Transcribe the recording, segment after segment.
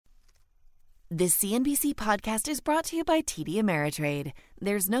This CNBC podcast is brought to you by TD Ameritrade.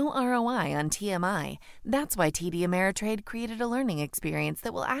 There's no ROI on TMI. That's why TD Ameritrade created a learning experience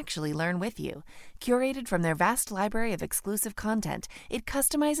that will actually learn with you. Curated from their vast library of exclusive content, it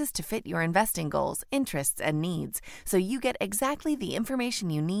customizes to fit your investing goals, interests, and needs, so you get exactly the information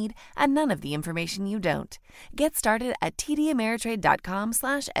you need and none of the information you don't. Get started at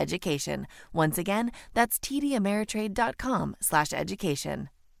tdameritrade.com/education. Once again, that's tdameritrade.com/education.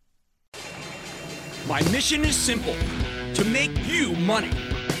 My mission is simple, to make you money.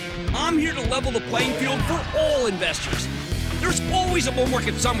 I'm here to level the playing field for all investors. There's always a bull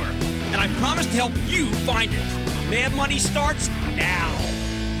market somewhere, and I promise to help you find it. Mad Money starts now.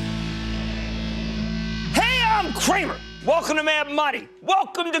 Hey, I'm Cramer. Welcome to Mad Money.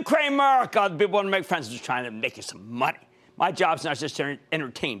 Welcome to Cramerica. The people want to make friends, just trying to make you some money. My job's not just to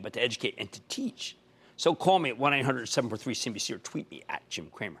entertain, but to educate and to teach. So call me at 1-800-743-CNBC or tweet me at Jim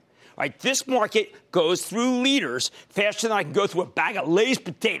Cramer. All right, this market goes through leaders faster than I can go through a bag of Lay's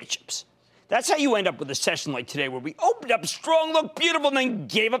potato chips. That's how you end up with a session like today where we opened up strong, looked beautiful, and then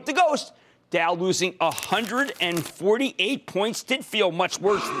gave up the ghost. Dow losing 148 points. Did feel much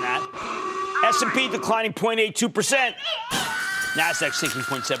worse than that. S&P declining 0.82%. NASDAQ sinking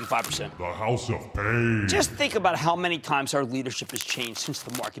 0.75%. The House of Pain. Just think about how many times our leadership has changed since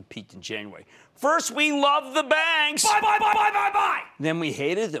the market peaked in January. First, we loved the banks. Buy. Then we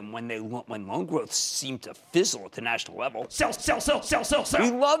hated them when loan growth seemed to fizzle at the national level. Sell.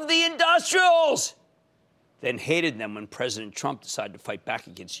 We loved the industrials. Then hated them when President Trump decided to fight back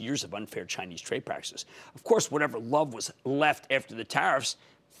against years of unfair Chinese trade practices. Of course, whatever love was left after the tariffs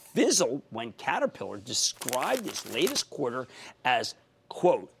fizzled when Caterpillar described its latest quarter as,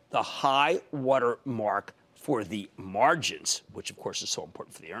 quote, the high water mark for the margins, which, of course, is so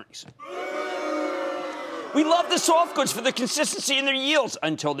important for the earnings. We love the soft goods for the consistency in their yields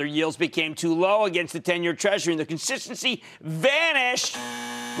until their yields became too low against the 10-year Treasury, and the consistency vanished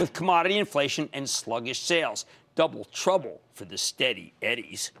with commodity inflation and sluggish sales. Double trouble for the steady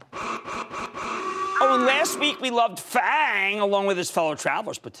eddies. Oh, and last week we loved FANG along with his fellow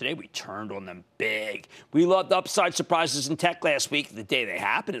travelers, but today we turned on them big. We loved upside surprises in tech last week, the day they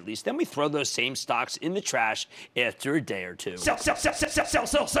happened at least. Then we throw those same stocks in the trash after a day or two. Sell.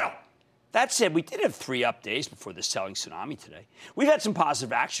 That said, we did have 3 up days before the selling tsunami today. We've had some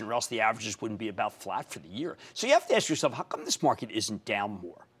positive action, or else the averages wouldn't be about flat for the year. So you have to ask yourself, how come this market isn't down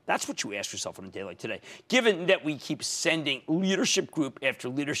more? That's what you ask yourself on a day like today. Given that we keep sending leadership group after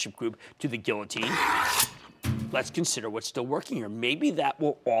leadership group to the guillotine, let's consider what's still working here. Maybe that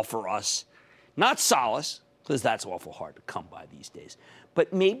will offer us not solace, because that's awful hard to come by these days,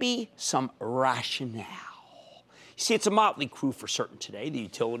 but maybe some rationale. You see, it's a motley crew for certain today. The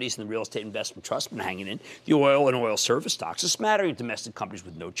utilities and the real estate investment trust have been hanging in. The oil and oil service stocks, a smattering of domestic companies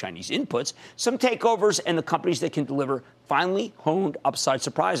with no Chinese inputs, some takeovers, and the companies that can deliver finely honed upside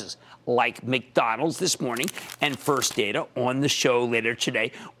surprises, like McDonald's this morning and First Data on the show later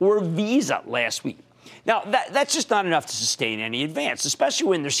today, or Visa last week. Now, that's just not enough to sustain any advance, especially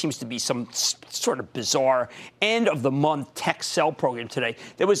when there seems to be some sort of bizarre end-of-the-month tech sell program today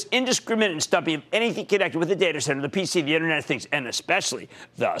that was indiscriminate and stumpy of anything connected with the data center, the PC, the Internet of Things, and especially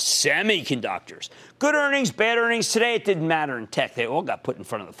the semiconductors. Good earnings, bad earnings. Today, it didn't matter in tech. They all got put in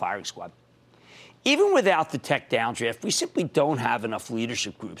front of the firing squad. Even without the tech downdraft, we simply don't have enough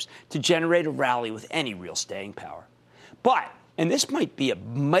leadership groups to generate a rally with any real staying power. But, and this might be a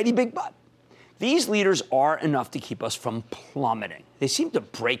mighty big but, these leaders are enough to keep us from plummeting. They seem to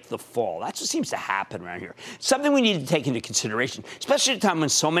break the fall. That's what seems to happen around here. Something we need to take into consideration, especially at a time when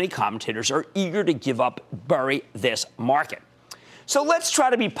so many commentators are eager to give up, bury this market. So let's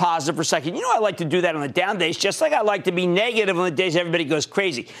try to be positive for a second. You know, I like to do that on the down days, just like I like to be negative on the days everybody goes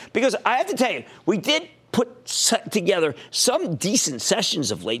crazy. Because I have to tell you, we did put together some decent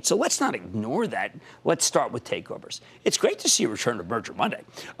sessions of late, so let's not ignore that. Let's start with takeovers. It's great to see a return to Merger Monday.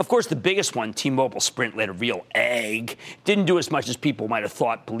 Of course, the biggest one, T-Mobile Sprint, laid a real egg. Didn't do as much as people might have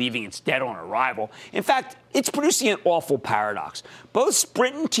thought, believing it's dead on arrival. In fact, it's producing an awful paradox. Both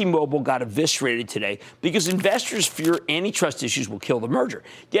Sprint and T-Mobile got eviscerated today because investors fear antitrust issues will kill the merger.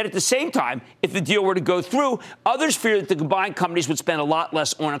 Yet at the same time, if the deal were to go through, others fear that the combined companies would spend a lot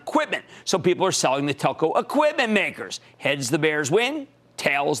less on equipment. So people are selling the telco equipment makers. Heads, the bears win.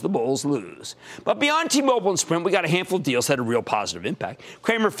 Tails, the Bulls lose. But beyond T-Mobile and Sprint, we got a handful of deals that had a real positive impact.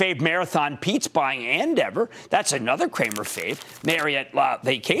 Cramer fave Marathon Pete's buying Endeavor. That's another Cramer fave. Marriott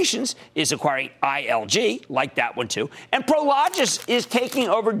Vacations is acquiring ILG, like that one too. And Prologis is taking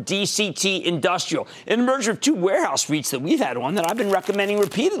over DCT Industrial, an merger of two warehouse REITs that we've had on that I've been recommending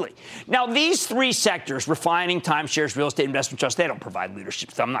repeatedly. Now, these three sectors, refining, timeshares, real estate investment trust, they don't provide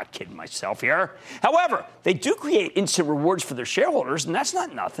leadership. So I'm not kidding myself here. However, they do create instant rewards for their shareholders, and that's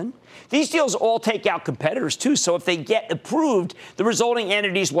not nothing. These deals all take out competitors, too, so if they get approved, the resulting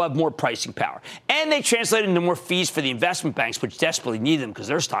entities will have more pricing power. And they translate into more fees for the investment banks, which desperately need them because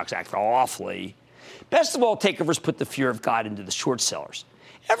their stocks act awfully. Best of all, takeovers put the fear of God into the short sellers.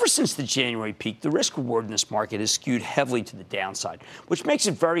 Ever since the January peak, the risk-reward in this market has skewed heavily to the downside, which makes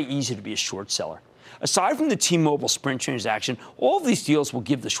it very easy to be a short seller. Aside from the T-Mobile Sprint transaction, all of these deals will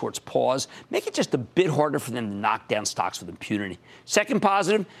give the shorts pause, make it just a bit harder for them to knock down stocks with impunity. Second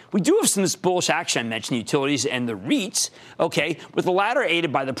positive, we do have some of this bullish action I mentioned, the utilities and the REITs, okay, with the latter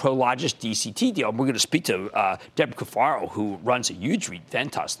aided by the Prologis DCT deal. We're going to speak to Deborah Cafaro, who runs a huge REIT,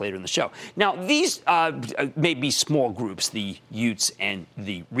 Ventas, later in the show. Now, these may be small groups, the Utes and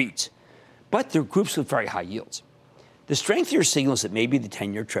the REITs, but they're groups with very high yields. The strength here signals that maybe the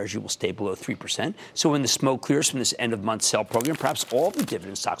 10-year Treasury will stay below 3%. So when the smoke clears from this end-of-month sell program, perhaps all the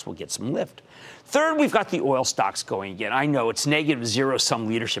dividend stocks will get some lift. Third, we've got the oil stocks going again. I know it's negative zero-sum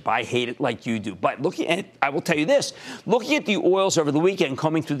leadership. I hate it like you do. But looking at it, I will tell you this. Looking at the oils over the weekend,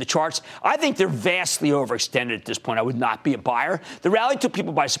 combing through the charts, I think they're vastly overextended at this point. I would not be a buyer. The rally took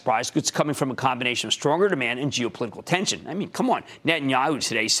people by surprise because it's coming from a combination of stronger demand and geopolitical tension. I mean, come on. Netanyahu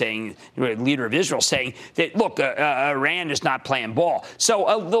today saying, leader of Israel, saying that, look, Iran is not playing ball.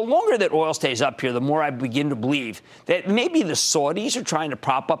 So the longer that oil stays up here, the more I begin to believe that maybe the Saudis are trying to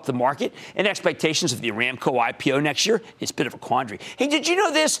prop up the market and expectations of the Aramco IPO next year. It's a bit of a quandary. Hey, did you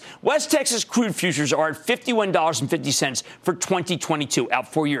know this? West Texas crude futures are at $51.50 for 2022,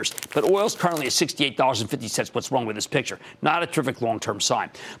 out 4 years. But oil's currently at $68.50. What's wrong with this picture? Not a terrific long-term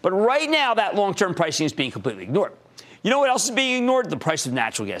sign. But right now, that long-term pricing is being completely ignored. You know what else is being ignored? The price of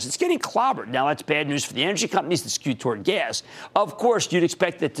natural gas. It's getting clobbered. Now, that's bad news for the energy companies that skew toward gas. Of course, you'd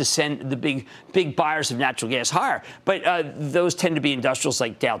expect that to send the big buyers of natural gas higher. But those tend to be industrials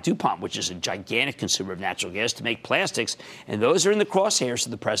like Dow DuPont, which is a gigantic consumer of natural gas to make plastics. And those are in the crosshairs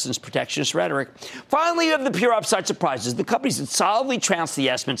of the president's protectionist rhetoric. Finally, you have the pure upside surprises. The companies that solidly trounced the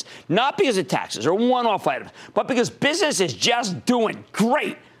estimates, not because of taxes or one-off items, but because business is just doing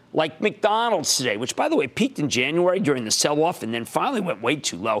great. Like McDonald's today, which, by the way, peaked in January during the sell-off and then finally went way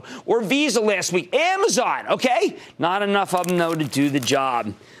too low. Or Visa last week. Amazon, okay? Not enough of them, though, to do the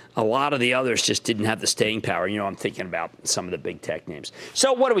job. A lot of the others just didn't have the staying power. You know, I'm thinking about some of the big tech names.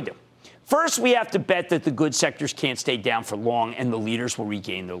 So what do? First, we have to bet that the good sectors can't stay down for long and the leaders will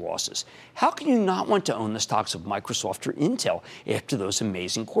regain their losses. How can you not want to own the stocks of Microsoft or Intel after those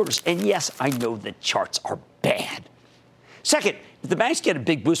amazing quarters? And yes, I know the charts are bad. Second, if the banks get a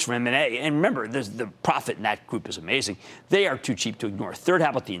big boost from M&A, and remember, the profit in that group is amazing, they are too cheap to ignore. Third,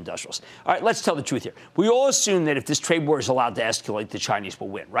 how about the industrials? All right, let's tell the truth here. We all assume that if this trade war is allowed to escalate, the Chinese will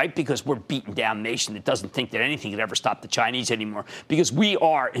win, right? Because we're a beaten down nation that doesn't think that anything could ever stop the Chinese anymore, because we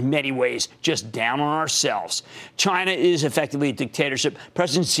are, in many ways, just down on ourselves. China is effectively a dictatorship.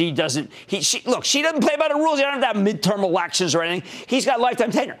 President Xi doesn't, she doesn't play by the rules. He doesn't have midterm elections or anything. He's got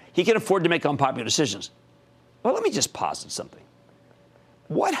lifetime tenure. He can afford to make unpopular decisions. Well, let me just posit something.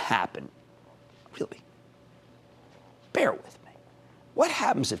 What happened, really? Bear with me. What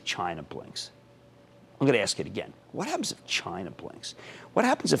happens if China blinks? I'm going to ask it again. What happens if China blinks? What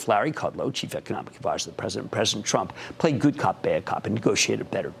happens if Larry Kudlow, chief economic advisor to the president, President Trump, played good cop, bad cop, and negotiated a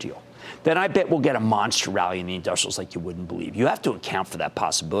better deal? Then I bet we'll get a monster rally in the industrials like you wouldn't believe. You have to account for that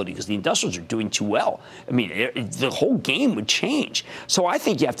possibility because the industrials are doing too well. I mean, the whole game would change. So I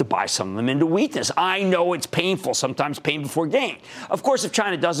think you have to buy some of them into weakness. I know it's painful, sometimes pain before gain. Of course, if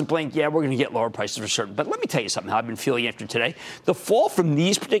China doesn't blink, yeah, we're going to get lower prices for certain. But let me tell you something, how I've been feeling after today. The fall from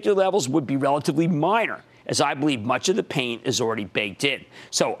these particular levels would be relatively minor, as I believe much of the pain is already baked in.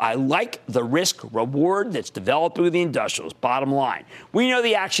 So I like the risk-reward that's developed with the industrials, bottom line. We know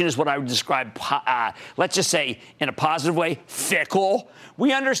the action is what I would describe, let's just say, in a positive way, fickle.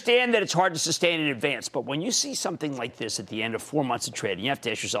 We understand that it's hard to sustain in advance, but when you see something like this at the end of 4 months of trading, you have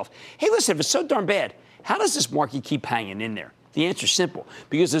to ask yourself, hey, listen, if it's so darn bad, how does this market keep hanging in there? The answer is simple,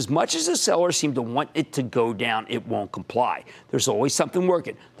 because as much as the sellers seem to want it to go down, it won't comply. There's always something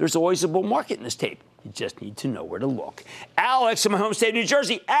working. There's always a bull market in this tape. You just need to know where to look. Alex in my home state of New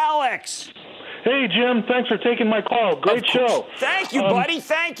Jersey. Alex. Hey, Jim. Thanks for taking my call. Great show. Thank you, buddy.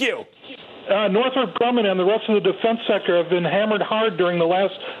 Thank you. Northrop Grumman and the rest of the defense sector have been hammered hard during the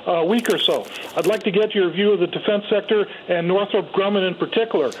last week or so. I'd like to get your view of the defense sector and Northrop Grumman in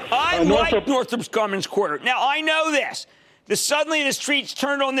particular. I like Northrop Grumman's quarter. Now, I know this. Suddenly the streets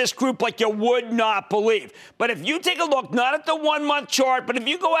turned on this group like you would not believe. But if you take a look, not at the 1 month chart, but if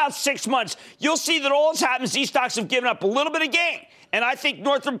you go out 6 months, you'll see that all that's happened is these stocks have given up a little bit of gain. And I think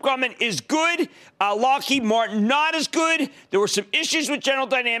Northrop Grumman is good. Lockheed Martin not as good. There were some issues with General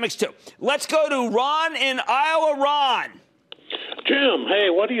Dynamics, too. Let's go to Ron in Iowa. Ron. Jim, hey,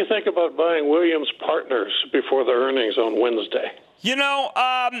 what do you think about buying Williams Partners before the earnings on Wednesday? You know,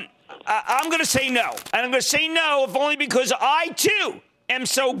 I'm going to say no. And I'm going to say no if only because I, too, am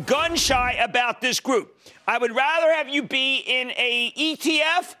so gun-shy about this group. I would rather have you be in a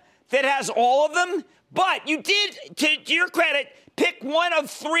ETF that has all of them. But you did, to your credit, pick one of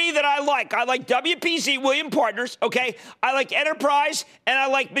three that I like. I like WPZ, William Partners, okay? I like Enterprise, and I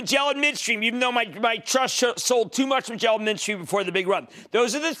like Magellan Midstream, even though my trust sold too much Magellan Midstream before the big run.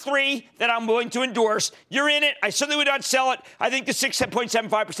 Those are the three that I'm willing to endorse. You're in it. I certainly would not sell it. I think the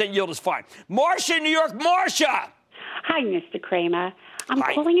 6.75% yield is fine. Marcia in New York. Marcia! Hi, Mr. Cramer. I'm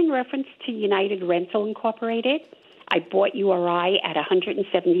calling in reference to United Rental Incorporated. I bought URI at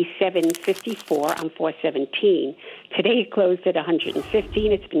 $177.54 on 417. Today it closed at $115.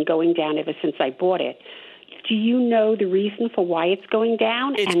 It's been going down ever since I bought it. Do you know the reason for why it's going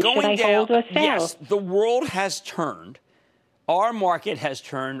down? It's and going should I down. hold or sell? Yes, the world has turned. Our market has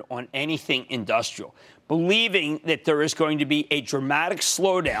turned on anything industrial, believing that there is going to be a dramatic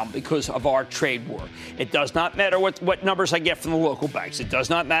slowdown because of our trade war. It does not matter what numbers I get from the local banks. It does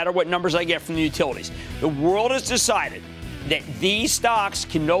not matter what numbers I get from the utilities. The world has decided that these stocks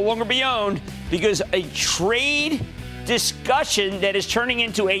can no longer be owned because a trade discussion that is turning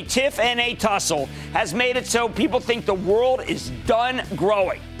into a tiff and a tussle has made it so people think the world is done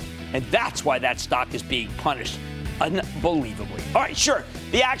growing. And that's why that stock is being punished unbelievably. All right, sure,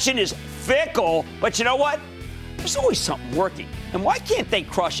 the action is fickle, but you know what? There's always something working. And why can't they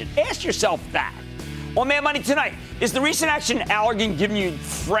crush it? Ask yourself that. On Mad Money tonight, is the recent action Allergan giving you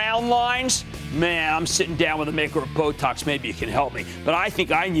frown lines? Man, I'm sitting down with a maker of Botox. Maybe you can help me. But I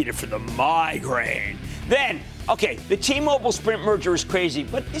think I need it for the migraine. Then, okay, the T-Mobile Sprint merger is crazy,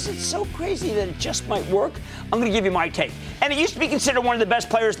 but is it so crazy that it just might work? I'm going to give you my take. And it used to be considered one of the best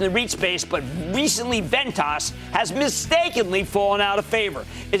players in the REIT space, but recently Ventas has mistakenly fallen out of favor.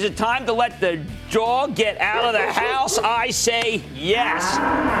 Is it time to let the dog get out of the house? I say yes.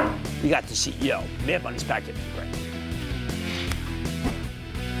 We got the CEO. Mad Money's back in. Right.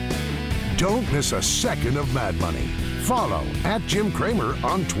 Don't miss a second of Mad Money. Follow @Jim Cramer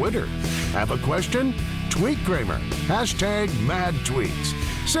on Twitter. Have a question? Tweet Cramer. #MadTweets.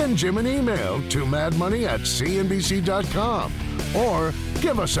 Send Jim an email to madmoney@cnbc.com or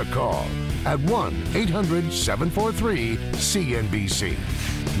give us a call at 1-800-743-CNBC.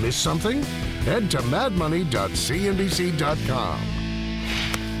 Miss something? Head to madmoney.cnbc.com.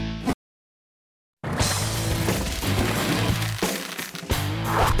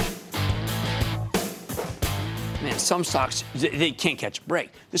 Some stocks, they can't catch a break.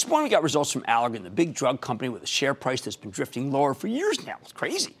 This morning we got results from Allergan, the big drug company with a share price that's been drifting lower for years now. It's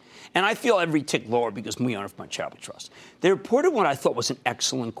crazy. And I feel every tick lower because we own it for my charitable trust. They reported what I thought was an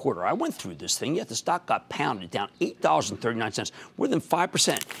excellent quarter. I went through this thing, yet the stock got pounded down $8.39, more than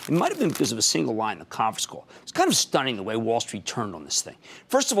 5%. It might have been because of a single line in the conference call. It's kind of stunning the way Wall Street turned on this thing.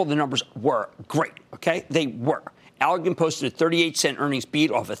 First of all, the numbers were great, okay? They were. Allergan posted a 38-cent earnings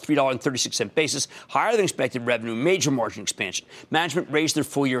beat off a $3.36 basis, higher than expected revenue, major margin expansion. Management raised their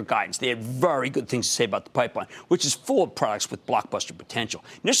full-year guidance. They had very good things to say about the pipeline, which is full of products with blockbuster potential.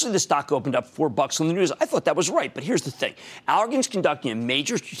 Initially, the stock opened up $4 on the news. I thought that was right, but here's the thing. Allergan's conducting a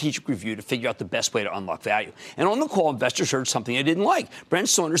major strategic review to figure out the best way to unlock value. And on the call, investors heard something they didn't like. Brent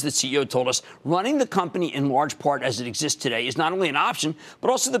Saunders, the CEO, told us running the company in large part as it exists today is not only an option, but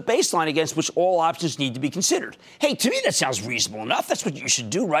also the baseline against which all options need to be considered. Hey, to me, that sounds reasonable enough. That's what you should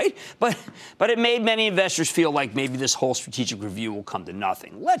do, right? But it made many investors feel like maybe this whole strategic review will come to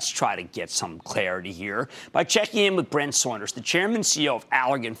nothing. Let's try to get some clarity here by checking in with Brent Saunders, the chairman and CEO of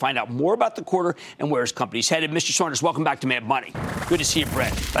Allergan, find out more about the quarter and where his company's headed. Mr. Saunders, welcome back to Mad Money. Good to see you,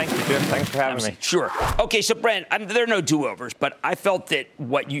 Brent. Thank you, Jim. Thanks for having me. Sure. Okay, so Brent, there are no do-overs, but I felt that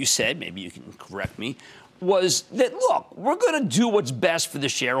what you said, maybe you can correct me, was that, look, we're going to do what's best for the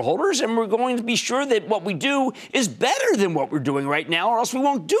shareholders, and we're going to be sure that what we do is better than what we're doing right now, or else we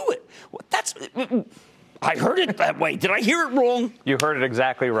won't do it. I heard it that way. Did I hear it wrong? You heard it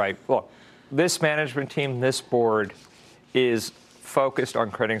exactly right. Look, this management team, this board is focused on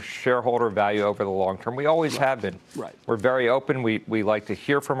creating shareholder value over the long term. We always have been. Right. We're very open. We like to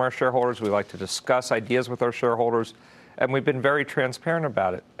hear from our shareholders. We like to discuss ideas with our shareholders. And we've been very transparent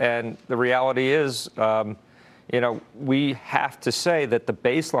about it. And the reality is, we have to say that the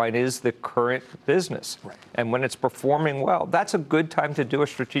baseline is the current business. Right. And when it's performing well, that's a good time to do a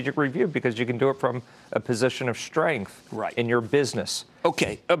strategic review because you can do it from a position of strength in your business.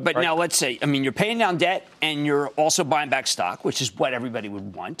 Okay, but now let's say, you're paying down debt and you're also buying back stock, which is what everybody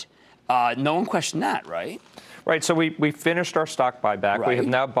would want. No one questioned that, right? Right, so we finished our stock buyback. Right. We have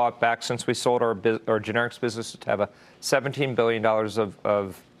now bought back, since we sold our generics business, to have $17 billion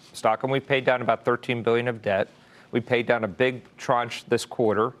of stock, and we paid down about $13 billion of debt. We paid down a big tranche this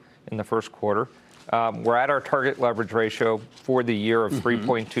quarter, in the first quarter. We're at our target leverage ratio for the year of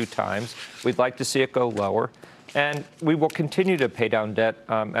 3.2 times. We'd like to see it go lower. And we will continue to pay down debt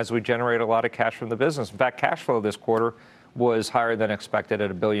as we generate a lot of cash from the business. In fact, cash flow this quarter was higher than expected at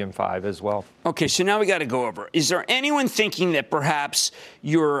 $1.5 billion as well. Okay, so now we got to go over. Is there anyone thinking that perhaps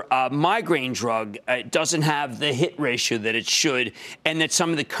your migraine drug doesn't have the hit ratio that it should, and that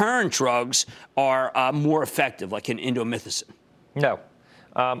some of the current drugs are more effective, like an indomethacin? No.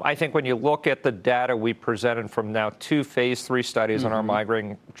 I think when you look at the data we presented from now 2 phase 3 studies on our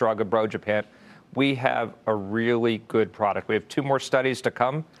migraine drug, Abrojapant, we have a really good product. We have 2 more studies to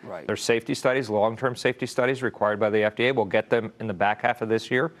come. Right. They're safety studies, long-term safety studies required by the FDA. We'll get them in the back half of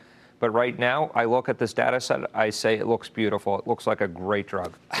this year. But right now, I look at this data set, I say it looks beautiful. It looks like a great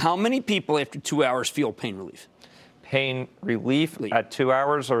drug. How many people after 2 hours feel pain relief? Pain relief at 2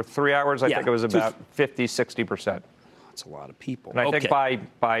 hours or 3 hours, I think it was about 50, 60%. That's a lot of people. And I think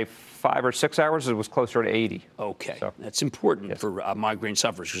by 5 or 6 hours, it was closer to 80. Okay. So, that's important for migraine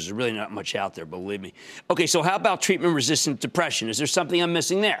sufferers because there's really not much out there, believe me. Okay, so how about treatment-resistant depression? Is there something I'm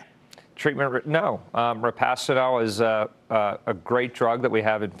missing there? No. Rapastinel is a great drug that we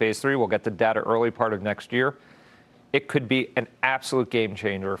have in phase 3. We'll get the data early part of next year. It could be an absolute game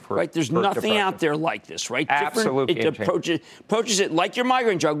changer for right. There's for nothing depression. out there like this, right? Absolute game changer. Approaches it like your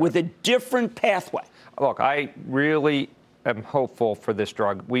migraine drug with a different pathway. Look, I really am hopeful for this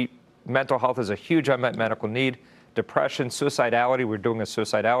drug. Mental health is a huge unmet medical need. Depression, suicidality. We're doing a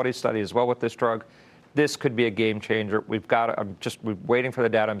suicidality study as well with this drug. This could be a game changer. We're waiting for the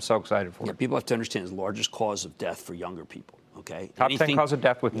data. I'm so excited for it. People have to understand it's the largest cause of death for younger people. Okay. Top 10 cause of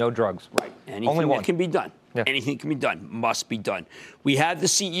death with no drugs. Right. Anything that can be done. Yeah. Anything can be done must be done. We had the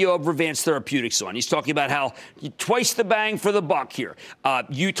CEO of Revance Therapeutics on. He's talking about how twice the bang for the buck here.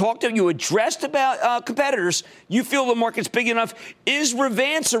 You addressed about competitors. You feel the market's big enough. Is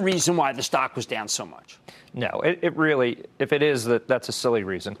Revance a reason why the stock was down so much? No, it really, if it is, that's a silly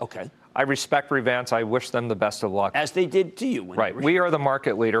reason. Okay. I respect Revance. I wish them the best of luck. As they did to you. Right. We are the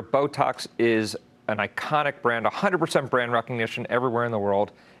market leader. Botox is an iconic brand, 100% brand recognition everywhere in the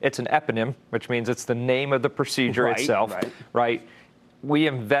world. It's an eponym, which means it's the name of the procedure itself. Right. We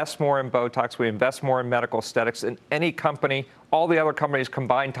invest more in Botox. We invest more in medical aesthetics than any company, all the other companies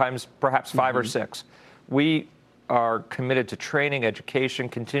combined times perhaps 5 or 6. We are committed to training, education,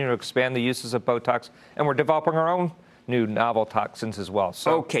 continue to expand the uses of Botox, and we're developing our own new novel toxins as well.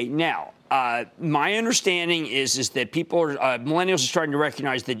 So, okay, now, my understanding is that millennials are starting to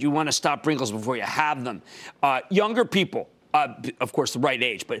recognize that you want to stop wrinkles before you have them. Younger people, of course, the right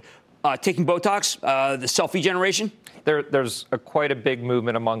age, but taking Botox, the selfie generation? There's quite a big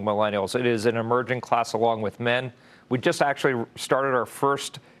movement among millennials. It is an emerging class along with men. We just actually started our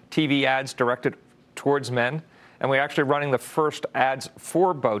first TV ads directed towards men. And we're actually running the first ads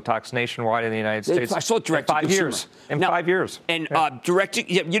for Botox nationwide in the United States. I saw it direct in 5 years. In 5 years. And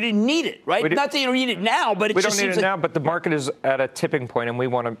you didn't need it, right? Not that you don't need it now, but we don't need it now, but the market is at a tipping point, and we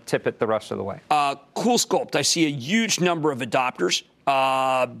want to tip it the rest of the way. Cool Sculpt. I see a huge number of adopters.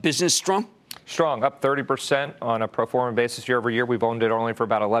 Business strong? Strong, up 30% on a pro forma basis year over year. We've owned it only for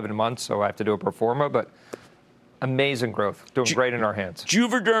about 11 months, so I have to do a pro forma, but amazing growth. Doing great in our hands.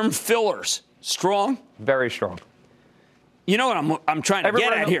 Juvederm fillers. Strong? Very strong. You know what I'm trying to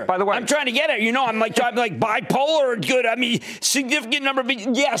get at here. By the way, I'm trying to get at. I'm like bipolar or good. I mean, significant number.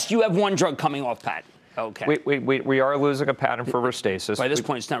 But yes, you have one drug coming off patent. Okay. We are losing a patent for Restasis. By this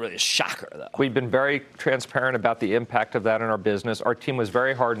point, it's not really a shocker, though. We've been very transparent about the impact of that in our business. Our team was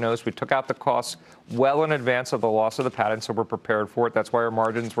very hard-nosed. We took out the costs well in advance of the loss of the patent, so we're prepared for it. That's why our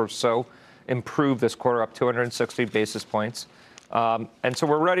margins were so improved this quarter, up 260 basis points. And so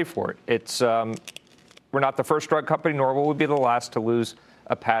we're ready for it. We're not the first drug company, nor will we be the last to lose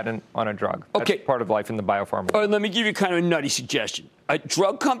a patent on a drug. Okay. That's part of life in the biopharma. All right, let me give you kind of a nutty suggestion.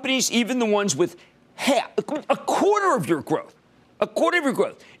 Drug companies, even the ones with a quarter of your growth, A quarter of your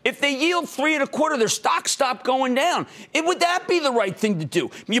growth. If they yield 3 1/4, their stock stopped going down. Would that be the right thing to do?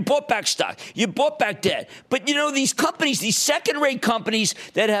 You bought back stock. You bought back debt. But, these companies, these second-rate companies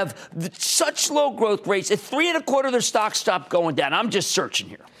that have such low growth rates, at 3 1/4, their stock stopped going down. I'm just searching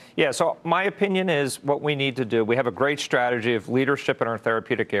here. Yeah, so my opinion is what we need to do. We have a great strategy of leadership in our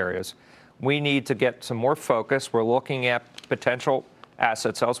therapeutic areas. We need to get some more focus. We're looking at potential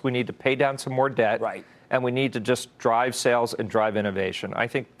asset sales. We need to pay down some more debt. Right. And we need to just drive sales and drive innovation. I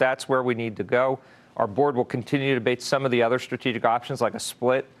think that's where we need to go. Our board will continue to debate some of the other strategic options, like a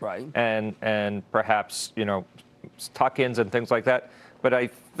split, right, and perhaps tuck-ins and things like that. But I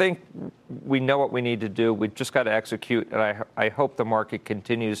think we know what we need to do. We've just got to execute, and I hope the market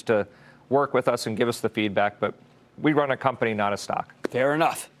continues to work with us and give us the feedback. But we run a company, not a stock. Fair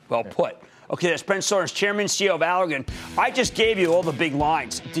enough. Well put. Okay, that's Brent Sorens, Chairman and CEO of Allergan. I just gave you all the big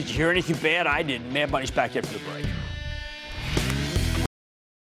lines. Did you hear anything bad? I didn't. Mad Money's back after the break.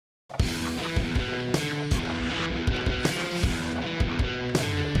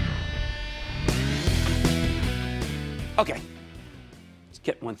 Okay, let's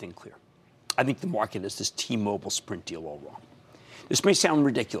get one thing clear. I think the market has this T-Mobile Sprint deal all wrong. This may sound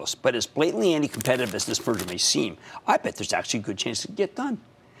ridiculous, but as blatantly anti-competitive as this merger may seem, I bet there's actually a good chance to get done.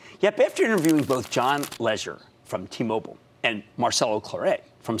 Yep, after interviewing both John Legere from T-Mobile and Marcelo Claret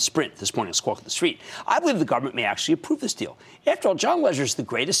from Sprint this morning on Squawk on the Street, I believe the government may actually approve this deal. After all, John Legere is the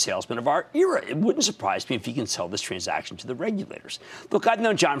greatest salesman of our era. It wouldn't surprise me if he can sell this transaction to the regulators. Look, I've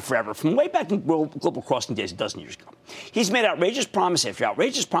known John forever, from way back in Global Crossing days a dozen years ago. He's made outrageous promise after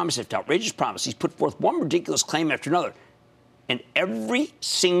outrageous promise after outrageous promise. He's put forth one ridiculous claim after another. And every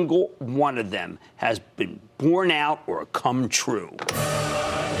single one of them has been borne out or come true.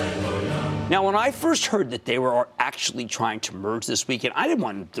 Now, when I first heard that they were actually trying to merge this weekend, I didn't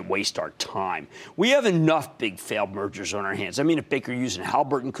want to waste our time. We have enough big failed mergers on our hands. I mean, if Baker Hughes and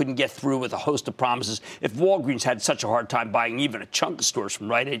Halliburton couldn't get through with a host of promises, if Walgreens had such a hard time buying even a chunk of stores from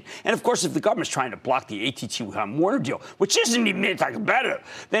Rite Aid, and of course, if the government's trying to block the AT&T Warner deal, which isn't even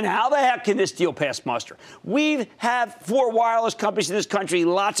anti-competitive, then how the heck can this deal pass muster? We have 4 wireless companies in this country,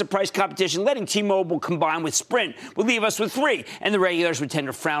 lots of price competition. Letting T-Mobile combine with Sprint would leave us with 3, and the regulators would tend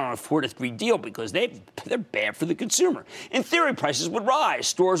to frown on a 4-3 deal because they're bad for the consumer. In theory, prices would rise,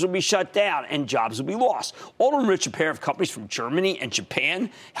 stores would be shut down, and jobs would be lost. All to enrich a pair of companies from Germany and Japan,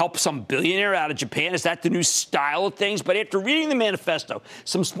 help some billionaire out of Japan. Is that the new style of things? But after reading the manifesto,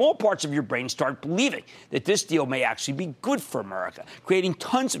 some small parts of your brain start believing that this deal may actually be good for America, creating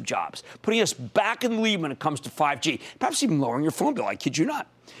tons of jobs, putting us back in the lead when it comes to 5G, perhaps even lowering your phone bill. I kid you not.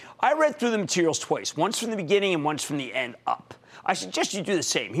 I read through the materials twice, once from the beginning and once from the end up. I suggest you do the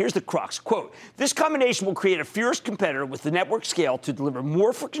same. Here's the crux. Quote, this combination will create a fierce competitor with the network scale to deliver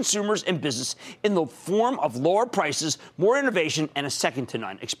more for consumers and business in the form of lower prices, more innovation, and a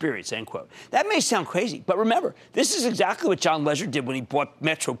second-to-none experience, end quote. That may sound crazy, but remember, this is exactly what John Legere did when he bought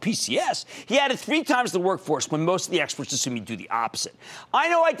Metro PCS. He added 3 times the workforce when most of the experts assume he'd do the opposite. I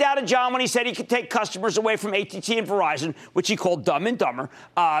know I doubted John when he said he could take customers away from AT&T and Verizon, which he called dumb and dumber.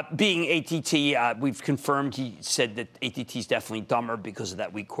 Being AT&T, we've confirmed he said that AT&T's definitely dumber because of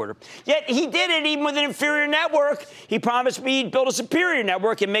that weak quarter. Yet he did it even with an inferior network. He promised me he'd build a superior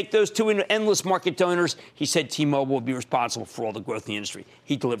network and make those 2 endless market donors. He said T-Mobile would be responsible for all the growth in the industry.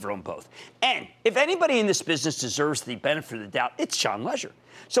 He delivered on both. And if anybody in this business deserves the benefit of the doubt, it's John Legere.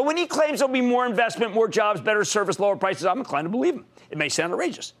 So when he claims there'll be more investment, more jobs, better service, lower prices, I'm inclined to believe him. It may sound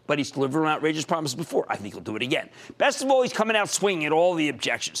outrageous, but he's delivered on outrageous promises before. I think he'll do it again. Best of all, he's coming out swinging at all the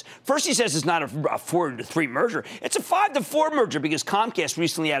objections. First, he says it's not a 4-3 merger. It's a 5-4 merger because Comcast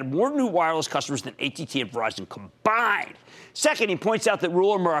recently added more new wireless customers than AT&T and Verizon combined. Second, he points out that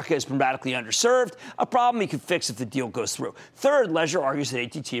rural America is dramatically underserved, a problem he could fix if the deal goes through. Third, Legere argues that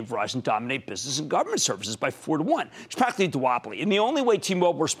AT&T and Verizon dominate business and government services by 4-1. It's practically a duopoly, and the only way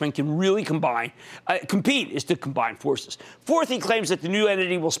T-Mobile or Sprint can really compete is to combine forces. Fourth, he claims that the new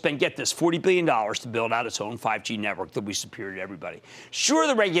entity will spend, get this, $40 billion to build out its own 5G network that will be superior to everybody. Sure,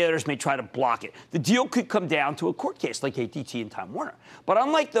 the regulators may try to block it. The deal could come down to a court case like AT&T and Time Warner. But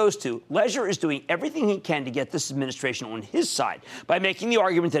unlike those two, Legere is doing everything he can to get this administration on his side by making the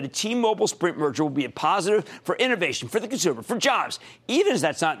argument that a T-Mobile Sprint merger will be a positive for innovation, for the consumer, for jobs, even as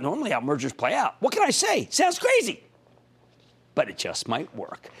that's not normally how mergers play out. What can I say? Sounds crazy. But it just might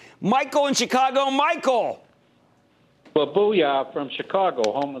work. Michael in Chicago. Michael. Well, booyah from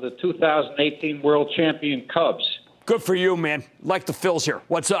Chicago, home of the 2018 World Champion Cubs. Good for you, man. Like the Phils here.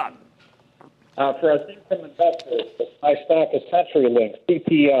 What's up? For our income investors, my stock is CenturyLink,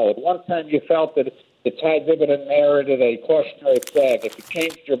 CPO. At one time you felt that its high dividend merited a cautionary flag. If you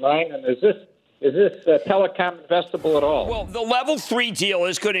changed your mind, and is this Is this telecom investable at all? Well, the level 3 deal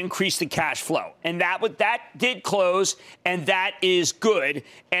is going to increase the cash flow. And that did close, and that is good.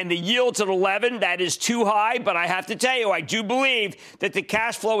 And the yield's at 11. That is too high. But I have to tell you, I do believe that the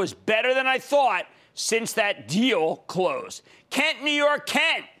cash flow is better than I thought since that deal closed. Kent, New York.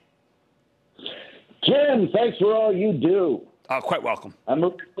 Kent. Jim, thanks for all you do. Quite welcome. I'm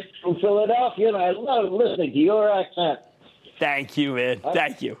from Philadelphia, and I love listening to your accent. Thank you, Ed.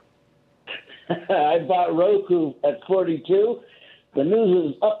 Thank you. I bought Roku at 42. The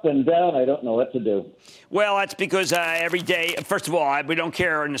news is up and down. I don't know what to do. Well, that's because every day, first of all, we don't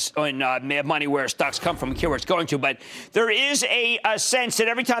care in Mad Money where stocks come from, we care where it's going to. But there is a sense that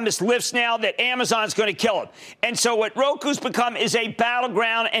every time this lifts now that Amazon's going to kill it. And so what Roku's become is a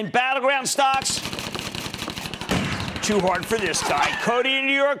battleground, and battleground stocks, too hard for this guy. Cody in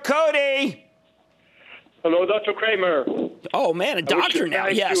New York. Cody. Hello, Dr. Cramer. Oh, man, a doctor now,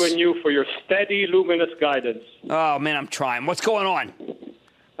 yes. Thank you for your steady, luminous guidance. Oh, man, I'm trying. What's going on?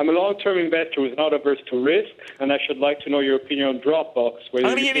 I'm a long-term investor who's not averse to risk, and I should like to know your opinion on Dropbox. I'm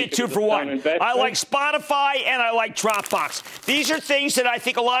going to give you a 2-for-1. I like Spotify and I like Dropbox. These are things that I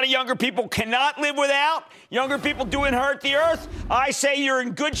think a lot of younger people cannot live without. Younger people doing hurt the earth. I say you're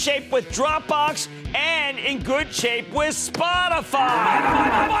in good shape with Dropbox and in good shape with Spotify.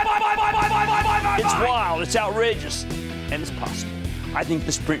 It's wild. It's outrageous. And it's possible. I think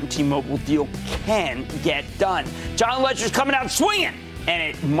the Sprint and T-Mobile deal can get done. John Ledger's coming out swinging.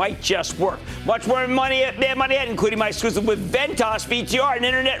 And it might just work. Much more money at Mad Money, including my exclusive with Ventas VTR, and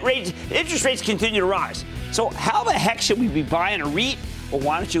interest rates continue to rise. So how the heck should we be buying a REIT? Well,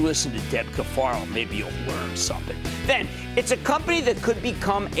 why don't you listen to Deb Cafaro? Maybe you'll learn something. Then, it's a company that could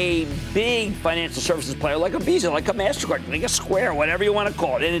become a big financial services player like a Visa, like a MasterCard, like a Square, whatever you want to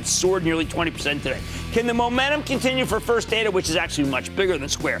call it. And it's soared nearly 20% today. Can the momentum continue for First Data, which is actually much bigger than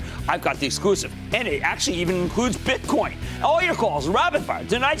Square? I've got the exclusive. And it actually even includes Bitcoin. All your calls, rapid fire.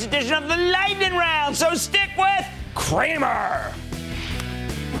 Tonight's edition of the Lightning Round. So stick with Cramer.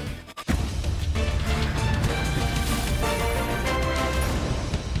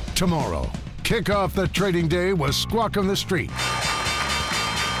 Tomorrow, kick off the trading day with Squawk on the Street.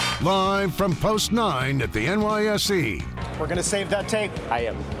 Live from Post 9 at the NYSE. We're going to save that tape. I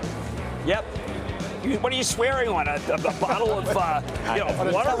am. Yep. What are you swearing on? A bottle of on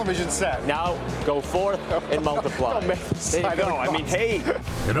a water? television set. Now go forth and multiply. There you go. I mean, hey.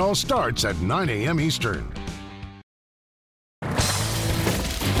 It all starts at 9 a.m. Eastern.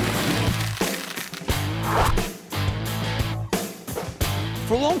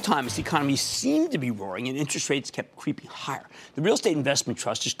 For a long time, as the economy seemed to be roaring and interest rates kept creeping higher, the real estate investment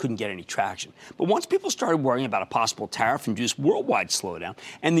trust just couldn't get any traction. But once people started worrying about a possible tariff-induced worldwide slowdown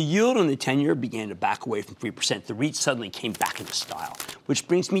and the yield on the 10-year began to back away from 3%, the REIT suddenly came back into style, which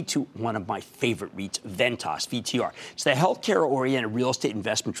brings me to one of my favorite REITs, Ventas, VTR. It's the healthcare-oriented real estate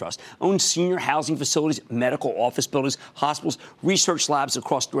investment trust, owns senior housing facilities, medical office buildings, hospitals, research labs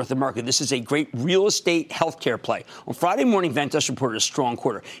across North America. This is a great real estate healthcare play. On Friday morning, Ventas reported a strong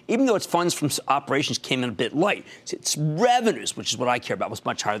quarter. Even though its funds from operations came in a bit light, its revenues, which is what I care about, was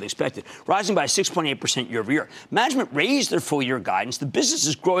much higher than expected, rising by 6.8% year over year. Management raised their full-year guidance. The business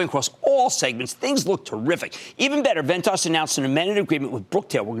is growing across all segments. Things look terrific. Even better, Ventas announced an amended agreement with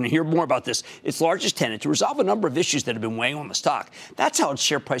Brookdale. We're going to hear more about this, its largest tenant, to resolve a number of issues that have been weighing on the stock. That's how its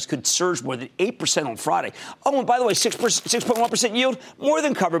share price could surge more than 8% on Friday. Oh, and by the way, 6.1% yield, more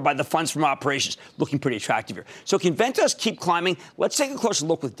than covered by the funds from operations. Looking pretty attractive here. So can Ventas keep climbing? Let's take a closer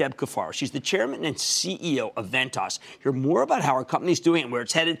look with Deb Cafaro. She's the chairman and CEO of Ventas. Hear more about how our company's doing and where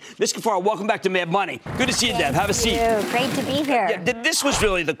it's headed. Ms. Cafaro, welcome back to Mad Money. Good to see you, Deb. Have a seat. Great to be here. Yeah, this was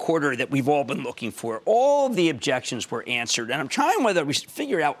really the quarter that we've all been looking for. All of the objections were answered. And I'm trying whether we should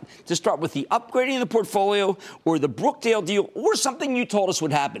figure out to start with the upgrading of the portfolio or the Brookdale deal or something you told us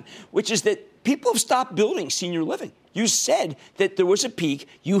would happen, which is that people have stopped building senior living. You said that there was a peak,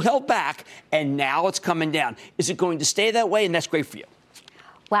 you held back, and now it's coming down. Is it going to stay that way? And that's great for you.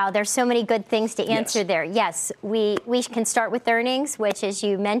 Wow, there's so many good things to answer there. Yes, we can start with earnings, which, as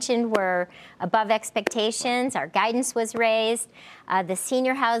you mentioned, were above expectations. Our guidance was raised. The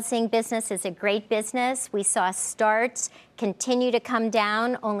senior housing business is a great business. We saw starts continue to come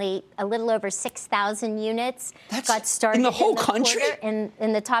down. Only a little over 6,000 units got started in the whole country? In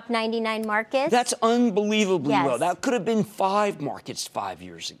the top 99 markets. That's unbelievably low. That could have been 5 markets 5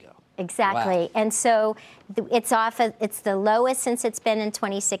 years ago. Exactly. Wow. And so it's the lowest since it's been in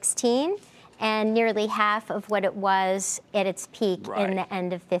 2016 and nearly half of what it was at its peak in the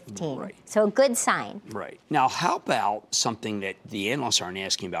end of 15. Right. So a good sign. Right. Now, how about something that the analysts aren't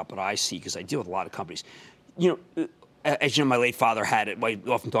asking about, but I see because I deal with a lot of companies. You know, as you know, my late father had it. We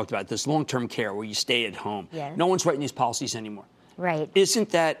often talked about this long-term care where you stay at home. Yes. No one's writing these policies anymore. Right. Isn't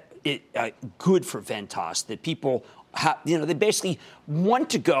that good for Ventas that people they basically want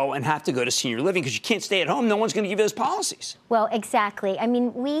to go and have to go to senior living because you can't stay at home. No one's going to give you those policies. Well, exactly. I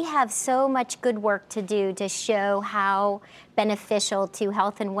mean, we have so much good work to do to show how beneficial to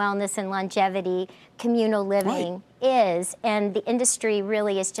health and wellness and longevity communal living is. And the industry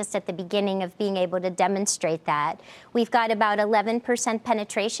really is just at the beginning of being able to demonstrate that. We've got about 11%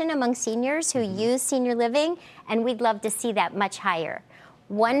 penetration among seniors who use senior living, and we'd love to see that much higher.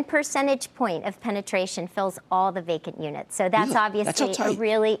 1 percentage point of penetration fills all the vacant units. So that's obviously a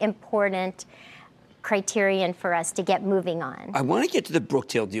really important criterion for us to get moving on. I want to get to the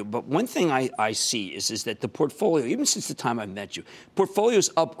Brookdale deal, but one thing I see is that the portfolio, even since the time I met you, portfolio's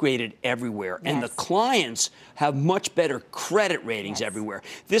upgraded everywhere, and the clients have much better credit ratings everywhere.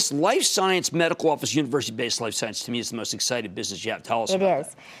 This life science medical office, university-based life science, to me is the most exciting business you have. Tell us about it. It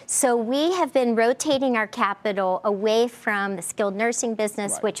is. So we have been rotating our capital away from the skilled nursing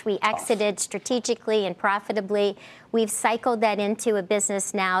business, which we exited strategically and profitably. We've cycled that into a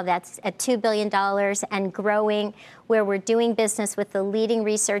business now that's at $2 billion and growing, where we're doing business with the leading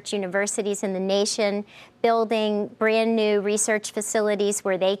research universities in the nation, building brand new research facilities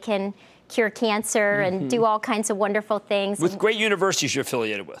where they can cure cancer and do all kinds of wonderful things. With great universities you're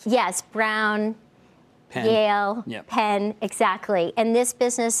affiliated with. Yes, Brown, Penn. Yale, Penn, exactly. And this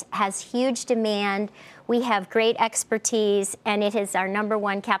business has huge demand. We have great expertise, and it is our number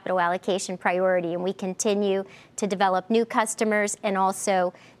one capital allocation priority. And we continue to develop new customers and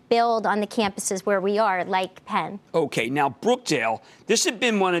also build on the campuses where we are, like Penn. Okay, now Brookdale, this had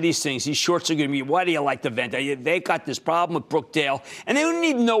been one of these things. These shorts are going to be, why do you like the vent? They got this problem with Brookdale, and they didn't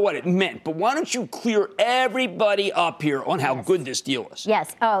even know what it meant. But why don't you clear everybody up here on how good this deal is?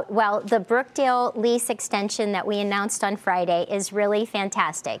 Yes. Oh, well, the Brookdale lease extension that we announced on Friday is really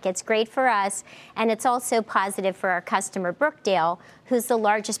fantastic. It's great for us, and it's also positive for our customer, Brookdale, who's the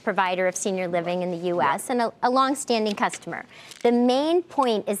largest provider of senior living in the U.S. and a longstanding customer. The main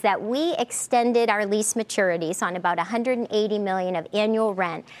point is that we extended our lease maturities on about $180 million of annual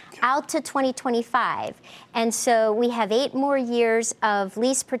rent out to 2025. And so we have 8 more years of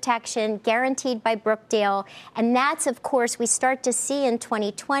lease protection guaranteed by Brookdale. And that's, of course, we start to see in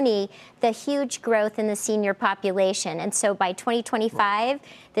 2020 the huge growth in the senior population. And so by 2025,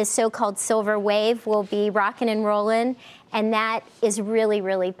 this so-called silver wave will be rocking and rolling. And that is really,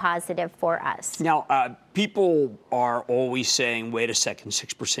 really positive for us. Now, people are always saying, wait a second,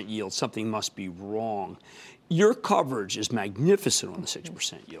 6% yield, something must be wrong. Your coverage is magnificent on the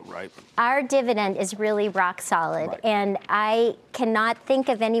 6% yield, right? Our dividend is really rock solid. And I cannot think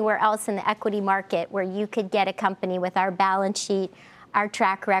of anywhere else in the equity market where you could get a company with our balance sheet, our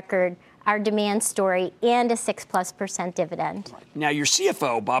track record, our demand story, and a 6+% dividend. Now, your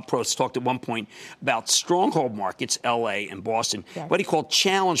CFO, Bob Probst, talked at one point about stronghold markets, L.A. and Boston, what he called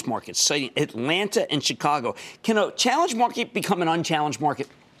challenge markets, citing Atlanta and Chicago. Can a challenge market become an unchallenged market?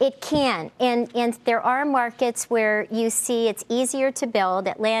 It can, and there are markets where you see it's easier to build.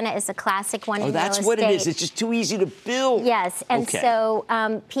 Atlanta is a classic one in real estate. Oh, that's what it is. It's just too easy to build. Yes, and so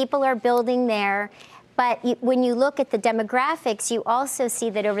people are building there. But when you look at the demographics, you also see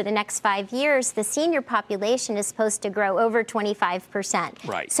that over the next 5 years, the senior population is supposed to grow over 25%.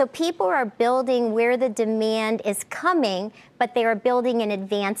 Right. So people are building where the demand is coming, but they are building in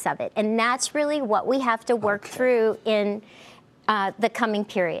advance of it. And that's really what we have to work through in the coming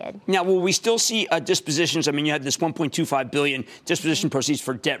period. Now, will we still see dispositions? I mean, you had this $1.25 billion disposition proceeds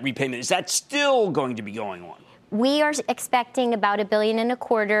for debt repayment. Is that still going to be going on? We are expecting about $1.25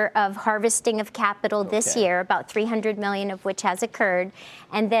 billion of harvesting of capital this year, about $300 million of which has occurred.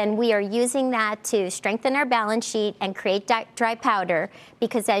 And then we are using that to strengthen our balance sheet and create dry powder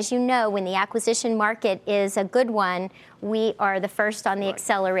because, as you know, when the acquisition market is a good one, we are the first on the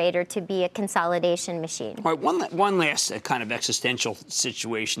accelerator to be a consolidation machine. All right, one last kind of existential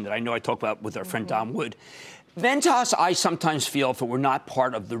situation that I know I talked about with our friend Don Wood. Ventas, I sometimes feel, if it were not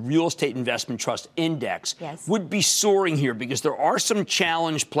part of the Real Estate Investment Trust Index, would be soaring here because there are some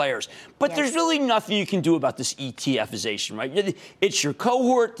challenged players. But there's really nothing you can do about this ETFization, right? It's your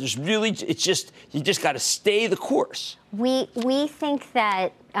cohort. You just got to stay the course. We think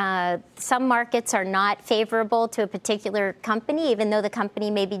that some markets are not favorable to a particular company, even though the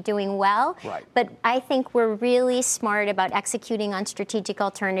company may be doing well. Right. But I think we're really smart about executing on strategic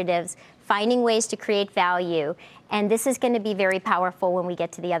alternatives, finding ways to create value. And this is going to be very powerful when we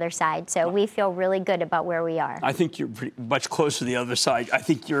get to the other side. So we feel really good about where we are. I think you're pretty much close to the other side. I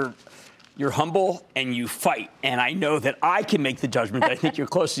think you're You're humble and you fight. And I know that I can make the judgment that I think you're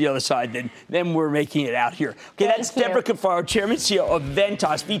close to the other side than we're making it out here. Okay, that's Deborah Cafaro, Chairman and CEO of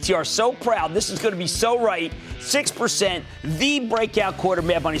Ventas. VTR, so proud. This is going to be so right. 6%, the breakout quarter.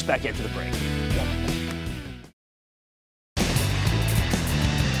 Mad Money's back after the break.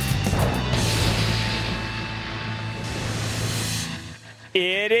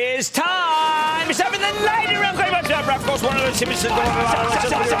 It is time. It's time for the lightning round. Of course, one of those and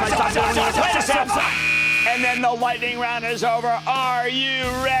then the lightning round is over. Are you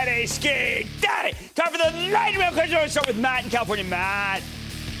ready, Ski Daddy? Time for the lightning round. Let's start with Matt in California. Matt.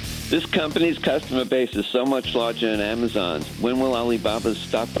 This company's customer base is so much larger than Amazon's. When will Alibaba's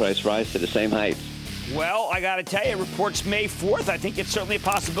stock price rise to the same heights? Well, I got to tell you, reports May 4th. I think it's certainly a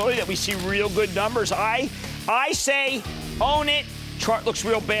possibility that we see real good numbers. I say own it. Chart looks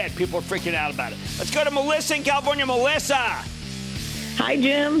real bad. People are freaking out about it. Let's go to Melissa in California. Melissa. Hi,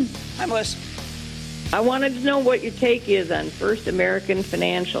 Jim. Hi, Melissa. I wanted to know what your take is on First American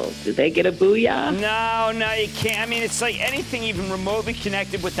Financials. Do they get a booyah? No, you can't. I mean, it's like anything even remotely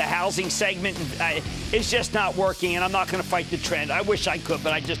connected with the housing segment. It's just not working, and I'm not going to fight the trend. I wish I could,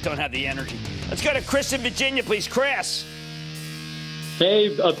 but I just don't have the energy. Let's go to Chris in Virginia, please. Chris.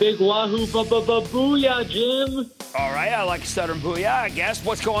 Hey, a big wahoo booyah, Jim. All right, I like stuttering booyah, I guess.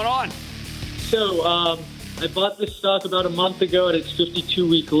 What's going on? So, I bought this stock about a month ago at its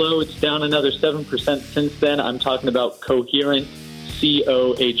 52-week low. It's down another 7% since then. I'm talking about Coherent,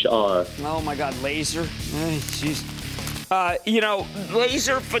 COHR. Oh, my God, laser. Jeez.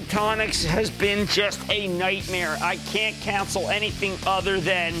 Laser photonics has been just a nightmare. I can't cancel anything other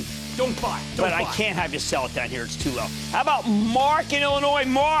than... Don't buy. But I can't have you sell it down here. It's too low. How about Mark in Illinois?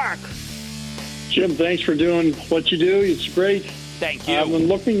 Mark. Jim, thanks for doing what you do. It's great. Thank you. I'm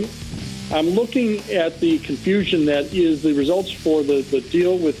looking at the confusion that is the results for the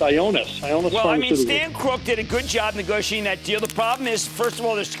deal with Ionis. Well, I mean, Stan Crook did a good job negotiating that deal. The problem is, first of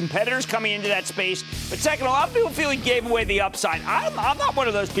all, there's competitors coming into that space. But second, a lot of people feel he gave away the upside. I'm not one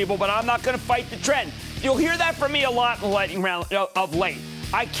of those people, but I'm not going to fight the trend. You'll hear that from me a lot in the lightning round of late.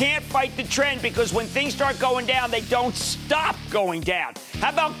 I can't fight the trend because when things start going down, they don't stop going down. How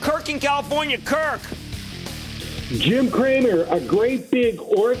about Kirk in California? Kirk. Jim Cramer, a great big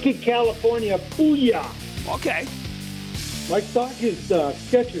Orchid, California. Booyah. Okay. My stock is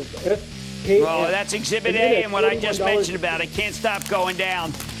Skechers. Well, that's Exhibit A and what I just mentioned about it. Can't stop going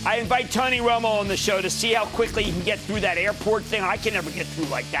down. I invite Tony Romo on the show to see how quickly he can get through that airport thing. I can never get through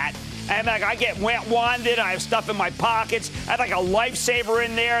like that. And I get wanded. I have stuff in my pockets. I have like a lifesaver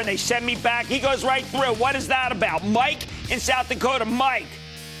in there, and they send me back. He goes right through. What is that about? Mike in South Dakota. Mike.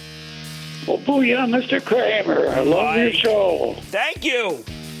 Well, booyah, Mr. Cramer. I love your show. Thank you.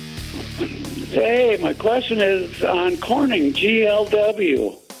 Hey, my question is on Corning,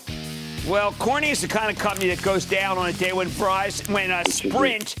 GLW. Well, Corning is the kind of company that goes down on a day when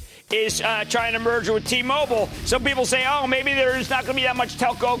Sprint is trying to merge with T-Mobile. Some people say, oh, maybe there's not going to be that much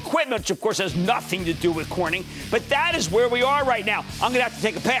telco equipment, which, of course, has nothing to do with Corning. But that is where we are right now. I'm going to have to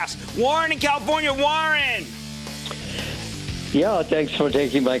take a pass. Warren in California. Warren. Yeah, thanks for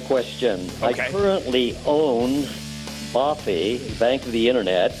taking my question. Okay. I currently own BOFE, Bank of the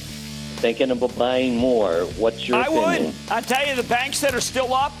Internet, thinking about buying more. What's your opinion? I would. I tell you, the banks that are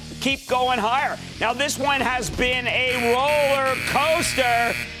still up keep going higher. Now, this one has been a roller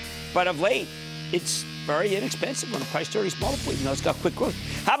coaster, but of late, it's very inexpensive when the price 30 is multiple, even though it's got quick growth.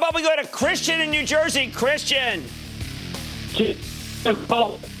 How about we go to Christian in New Jersey? Christian. For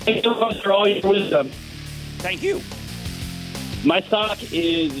all your wisdom. Thank you. My stock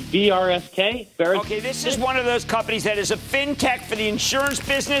is VRSK. Okay, this is one of those companies that is a fintech for the insurance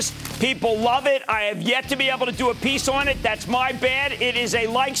business. People love it. I have yet to be able to do a piece on it. That's my bad. It is a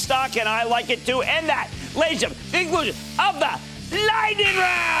like stock, and I like it too. And that, ladies and gentlemen, the conclusion of the Lightning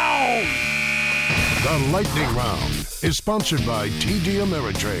Round. The Lightning Round is sponsored by TD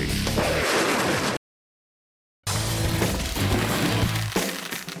Ameritrade.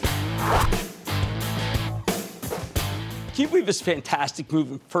 Can you believe this fantastic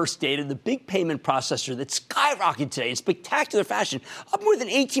move in First Data, the big payment processor that skyrocketed today in spectacular fashion, up more than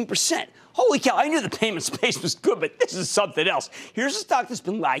 18%? Holy cow, I knew the payment space was good, but this is something else. Here's a stock that's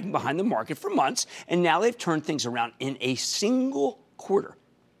been lagging behind the market for months, and now they've turned things around in a single quarter.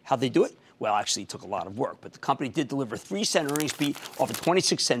 How'd they do it? Well, actually, it took a lot of work, but the company did deliver a 3-cent earnings beat off a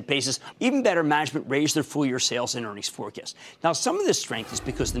 26-cent basis. Even better, management raised their full-year sales and earnings forecast. Now, some of this strength is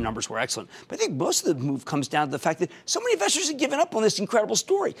because the numbers were excellent, but I think most of the move comes down to the fact that so many investors have given up on this incredible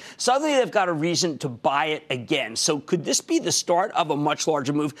story. Suddenly, they've got a reason to buy it again. So could this be the start of a much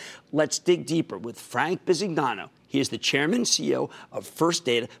larger move? Let's dig deeper with Frank Bisignano. He is the chairman and CEO of First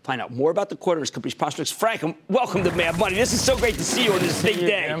Data. Find out more about the quarter of his company's prospects. Frank, welcome to Mad Money. This is so great to see you on this big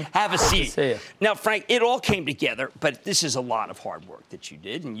day. Jim. Have a seat. See you. Now, Frank, it all came together, but this is a lot of hard work that you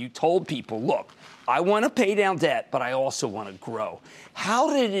did, and you told people, look, I want to pay down debt, but I also want to grow. How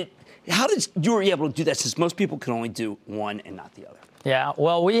did you were able to do that, since most people can only do one and not the other? Yeah,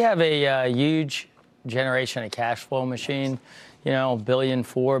 well, we have a huge generation of cash flow machine, $1.4 billion,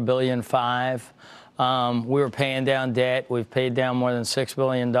 $1.5 billion. We were paying down debt. We've paid down more than $6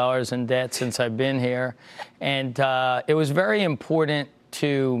 billion in debt since I've been here. And it was very important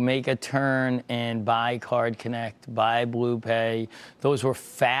to make a turn and buy Card Connect, buy Blue Pay. Those were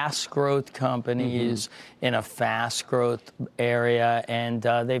fast growth companies in a fast growth area, and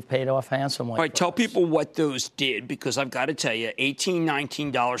they've paid off handsomely. All right, tell people what those did, because I've got to tell you, $18,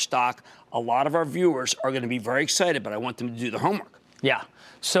 $19 stock, a lot of our viewers are going to be very excited, but I want them to do their homework. Yeah.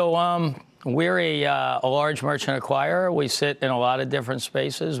 So we're a large merchant acquirer. We sit in a lot of different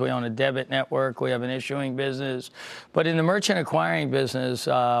spaces. We own a debit network. We have an issuing business. But in the merchant acquiring business,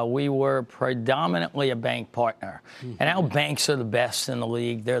 we were predominantly a bank partner. And our banks are the best in the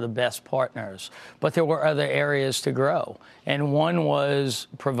league. They're the best partners. But there were other areas to grow. And one was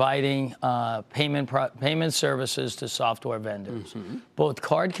providing payment services to software vendors. Both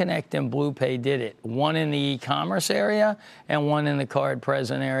Card Connect and Blue Pay did it. One in the e-commerce area and one in the card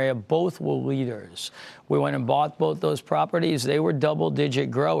present area. Both were leaders. We went and bought both those properties. They were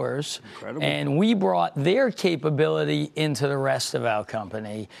double-digit growers. Incredible. And we brought their capability into the rest of our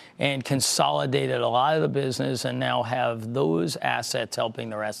company and consolidated a lot of the business, and now have those assets helping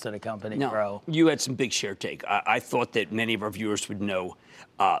the rest of the company grow. You had some big share take. I thought that many of our viewers would know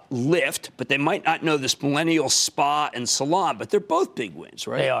Lyft, but they might not know this Millennial Spa and Salon, but they're both big wins,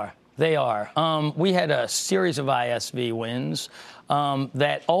 right? They are. They are. We had a series of ISV wins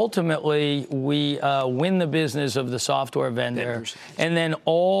that ultimately we win the business of the software vendor, and then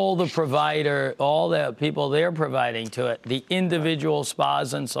all the people they're providing to it, the individual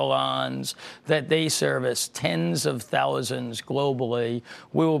spas and salons that they service, tens of thousands globally,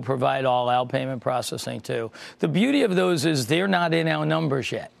 we will provide all our payment processing to. The beauty of those is they're not in our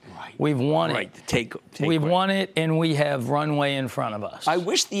numbers yet. We've won it. We've won it, and we have runway in front of us. I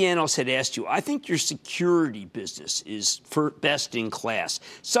wish the analyst had asked you. I think your security business is best in class.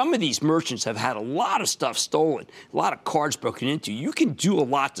 Some of these merchants have had a lot of stuff stolen, a lot of cards broken into. You can do a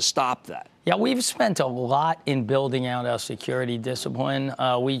lot to stop that. Yeah, we've spent a lot in building out our security discipline.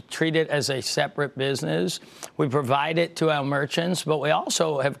 We treat it as a separate business. We provide it to our merchants, but we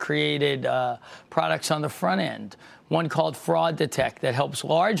also have created products on the front end. One called Fraud Detect that helps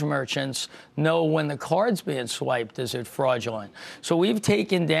large merchants know when the card's being swiped, is it fraudulent? So we've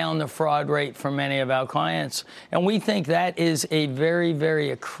taken down the fraud rate for many of our clients, and we think that is a very,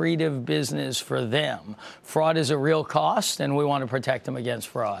 very accretive business for them. Fraud is a real cost, and we want to protect them against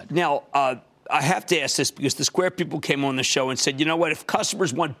fraud. Now, I have to ask this because the Square people came on the show and said, you know what, if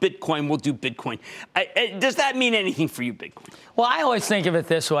customers want Bitcoin, we'll do Bitcoin. Does that mean anything for you, Bitcoin? Well, I always think of it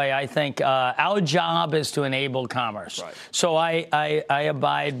this way. I think our job is to enable commerce. Right. So I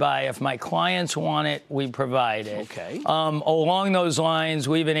abide by, if my clients want it, we provide it. Okay. Along those lines,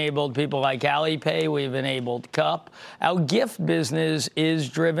 we've enabled people like Alipay. We've enabled Cup. Our gift business is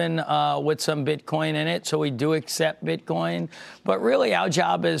driven with some Bitcoin in it, so we do accept Bitcoin. But really, our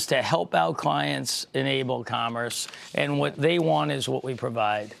job is to help our clients enable commerce, and what they want is what we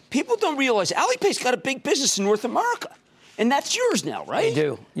provide. People don't realize Alipay's got a big business in North America. And that's yours now, right? They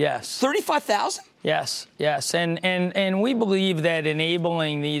do, yes. 35,000? Yes. And we believe that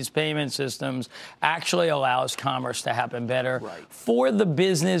enabling these payment systems actually allows commerce to happen better for the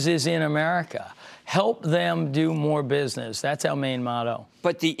businesses in America. Help them do more business. That's our main motto.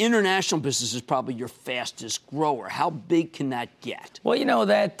 But the international business is probably your fastest grower. How big can that get? Well, you know,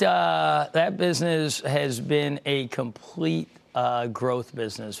 that business has been a complete growth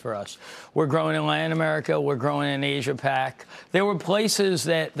business for us. We're growing in Latin America. We're growing in Asia Pac. There were places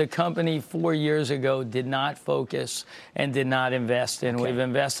that the company 4 years ago did not focus and did not invest in. We've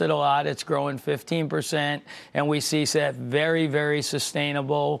invested a lot. It's growing 15%, and we see that very, very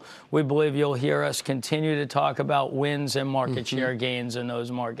sustainable. We believe you'll hear us continue to talk about wins and market share gains in those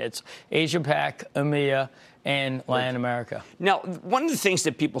markets. Asia Pac, EMEA, and Latin America. Now, one of the things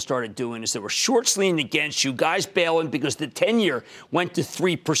that people started doing is they were shorts leaning against you, guys bailing because the 10-year went to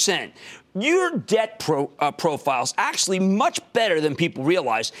 3%. Your debt profile's actually much better than people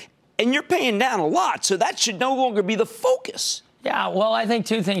realize, and you're paying down a lot, so that should no longer be the focus. Yeah, well, I think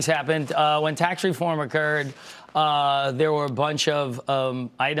two things happened. When tax reform occurred, there were a bunch of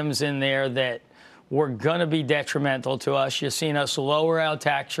items in there that were going to be detrimental to us. You've seen us lower our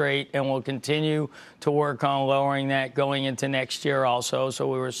tax rate, and we'll continue to work on lowering that going into next year also. So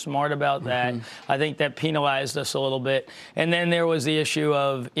we were smart about that. I think that penalized us a little bit. And then there was the issue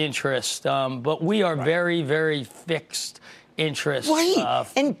of interest. But we are very, very fixed interest. Right.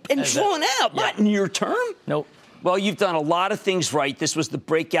 And drawn out, not near term. Nope. Well, you've done a lot of things right. This was the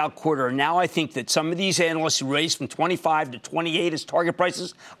breakout quarter. And now I think that some of these analysts who raised from 25 to 28 as target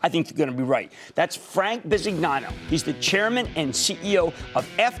prices, I think they're going to be right. That's Frank Bisignano. He's the chairman and CEO of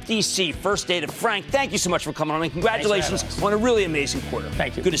FDC First Data. Frank, thank you so much for coming on, and congratulations on a really amazing quarter.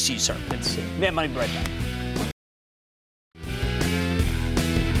 Thank you. Good to see you, sir. Good to see you. Mad Money, be right back.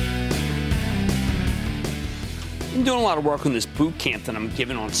 I'm doing a lot of work on this boot camp that I'm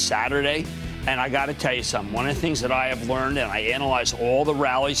giving on Saturday. And I got to tell you something. One of the things that I have learned, and I analyze all the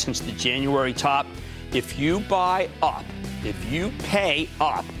rallies since the January top, if you buy up, if you pay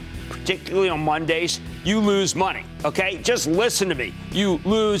up, particularly on Mondays, you lose money, okay? Just listen to me. You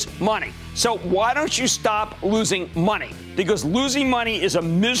lose money. So why don't you stop losing money? Because losing money is a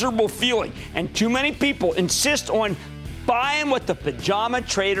miserable feeling, and too many people insist on buying what the pajama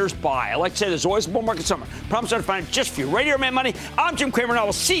traders buy. I like to say there's always a bull market somewhere. Promise I'll find it just for you. Radio Mad Money. I'm Jim Cramer, and I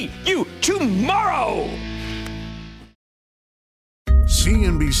will see you tomorrow.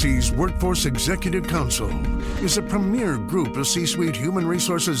 CNBC's Workforce Executive Council is a premier group of C-suite human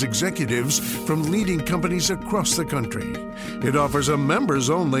resources executives from leading companies across the country. It offers a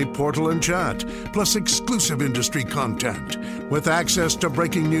members-only portal and chat, plus exclusive industry content, with access to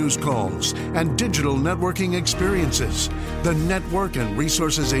breaking news calls and digital networking experiences. The network and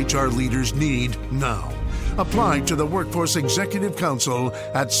resources HR leaders need now. Apply to the Workforce Executive Council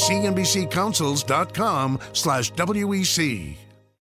at cnbccouncils.com/WEC.